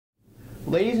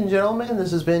Ladies and gentlemen,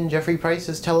 this has been Jeffrey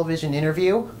Price's television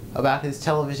interview about his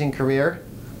television career.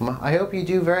 I hope you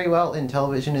do very well in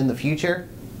television in the future.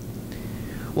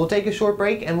 We'll take a short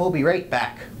break and we'll be right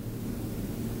back.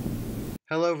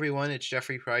 Hello everyone, it's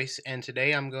Jeffrey Price, and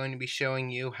today I'm going to be showing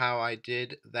you how I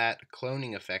did that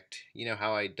cloning effect. You know,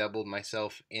 how I doubled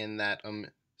myself in that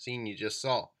scene you just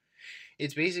saw.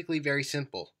 It's basically very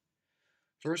simple.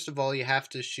 First of all, you have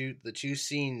to shoot the two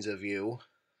scenes of you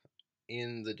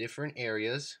in the different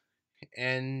areas,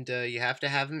 and you have to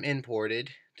have them imported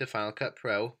to Final Cut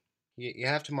Pro. You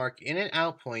have to mark in and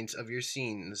out points of your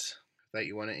scenes that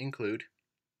you want to include.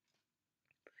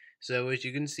 So as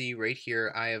you can see right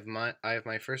here, I have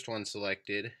my first one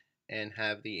selected and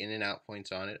have the in and out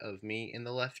points on it of me in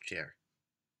the left chair.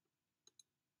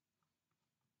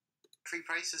 Jeffrey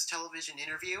Price's television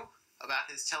interview about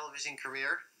his television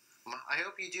career. I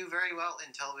hope you do very well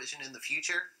in television in the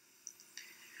future.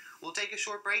 We'll take a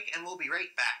short break and we'll be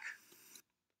right back.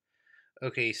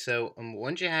 Okay, so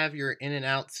once you have your in and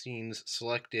out scenes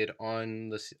selected on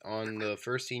the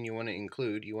first scene you want to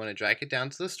include, you want to drag it down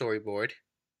to the storyboard.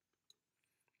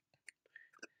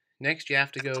 Next, you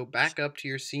have to go back up to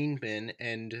your scene bin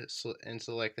and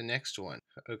select the next one.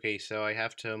 Okay, so I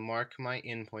have to mark my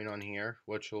in point on here,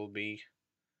 which will be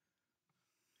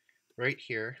right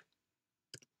here,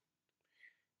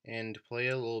 and play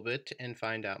a little bit and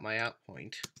find out my out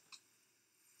point.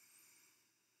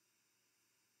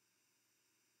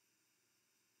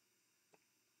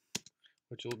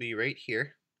 Which will be right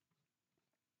here.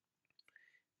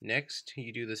 Next,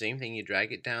 you do the same thing, you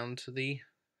drag it down to the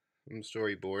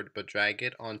storyboard, but drag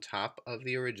it on top of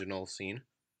the original scene.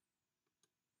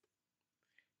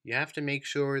 You have to make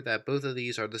sure that both of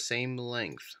these are the same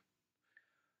length.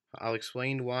 I'll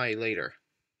explain why later.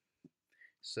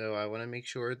 So I want to make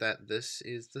sure that this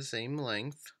is the same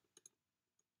length.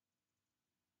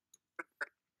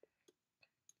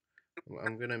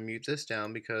 I'm going to mute this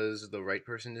down because the right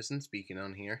person isn't speaking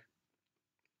on here.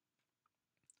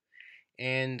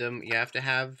 And you have to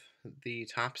have the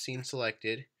top scene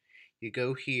selected. You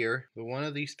go here. The one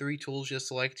of these three tools you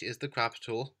select is the crop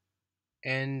tool.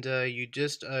 And you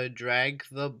just drag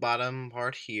the bottom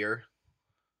part here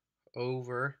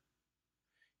over.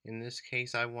 In this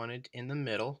case, I want it in the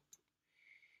middle.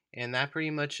 And that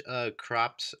pretty much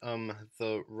crops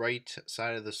the right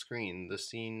side of the screen, the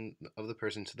scene of the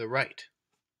person to the right.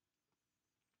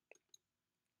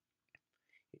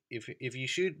 If you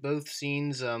shoot both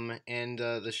scenes and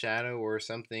the shadow or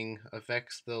something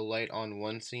affects the light on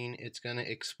one scene, it's going to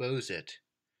expose it.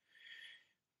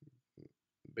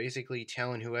 Basically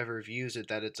telling whoever views it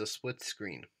that it's a split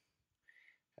screen.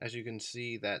 As you can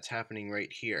see, that's happening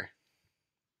right here.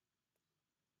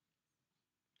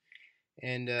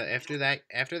 And after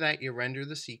that, you render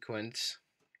the sequence.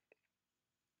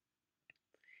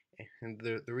 And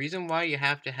the reason why you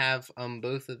have to have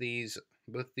both these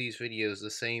videos the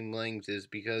same length is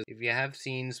because if you have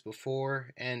scenes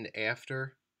before and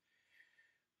after,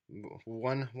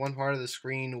 one part of the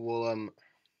screen will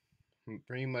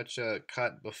pretty much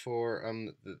cut before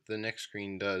the next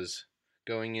screen does,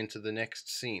 going into the next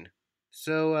scene.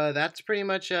 So that's pretty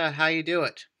much how you do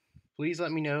it. Please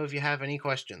let me know if you have any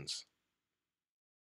questions.